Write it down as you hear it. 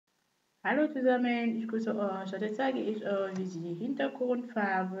Hallo zusammen, ich grüße euch. Heute zeige ich euch, wie Sie die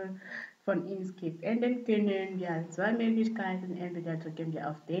Hintergrundfarbe von Inkscape ändern können. Wir haben zwei Möglichkeiten. Entweder drücken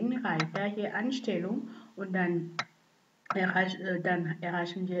wir auf den Reiter hier Einstellung und dann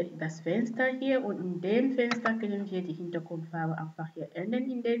erreichen wir das Fenster hier und in dem Fenster können wir die Hintergrundfarbe einfach hier ändern,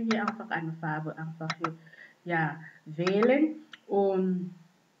 indem wir einfach eine Farbe einfach hier wählen. Und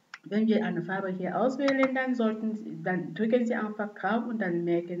wenn wir eine Farbe hier auswählen, dann drücken Sie einfach drauf und dann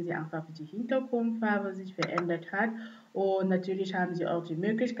merken Sie einfach, wie die Hintergrundfarbe sich verändert hat. Und natürlich haben Sie auch die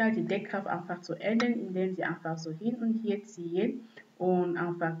Möglichkeit, die Deckkraft einfach zu ändern, indem Sie einfach so hin und her ziehen und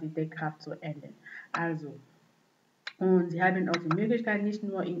einfach die Deckkraft zu ändern. Also, und Sie haben auch die Möglichkeit, nicht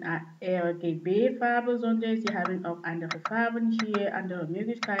nur in RGB-Farbe, sondern Sie haben auch andere Farben hier, andere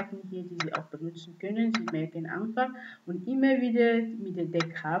Möglichkeiten hier, die Sie auch benutzen können. Sie merken einfach und immer wieder mit der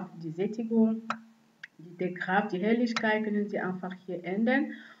Deckkraft, die Sättigung, die Deckkraft, die Helligkeit können Sie einfach hier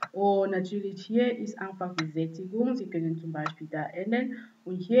ändern. Und natürlich hier ist einfach die Sättigung. Sie können zum Beispiel da ändern.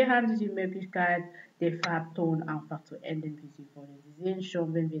 Und hier haben Sie die Möglichkeit, den Farbton einfach zu ändern, wie Sie wollen. Sie sehen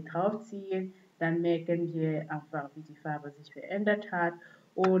schon, wenn wir draufziehen, dann merken wir einfach, wie die Farbe sich verändert hat.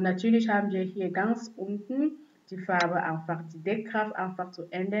 Und natürlich haben wir hier ganz unten die Farbe einfach, die Deckkraft einfach zu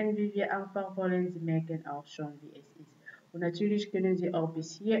ändern, wie wir einfach wollen. Sie merken auch schon, wie es ist. Und natürlich können Sie auch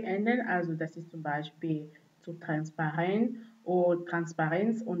bis hier ändern, also das ist zum Beispiel zu Transparenz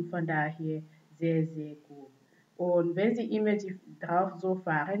und von daher sehr, sehr gut. Und wenn Sie immer drauf so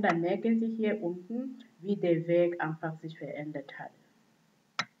fahren, dann merken Sie hier unten, wie der Weg einfach sich verändert hat.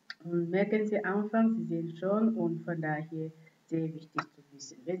 Und merken Sie einfach, Sie sehen schon und von daher sehr wichtig zu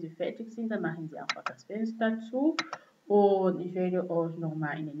wissen. Wenn Sie fertig sind, dann machen Sie einfach das Fenster zu und ich werde euch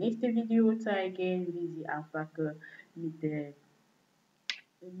nochmal in dem nächsten Video zeigen, wie Sie einfach mit, der,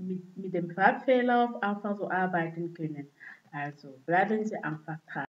 mit dem Farbverlauf einfach so arbeiten können. Also bleiben Sie einfach dran.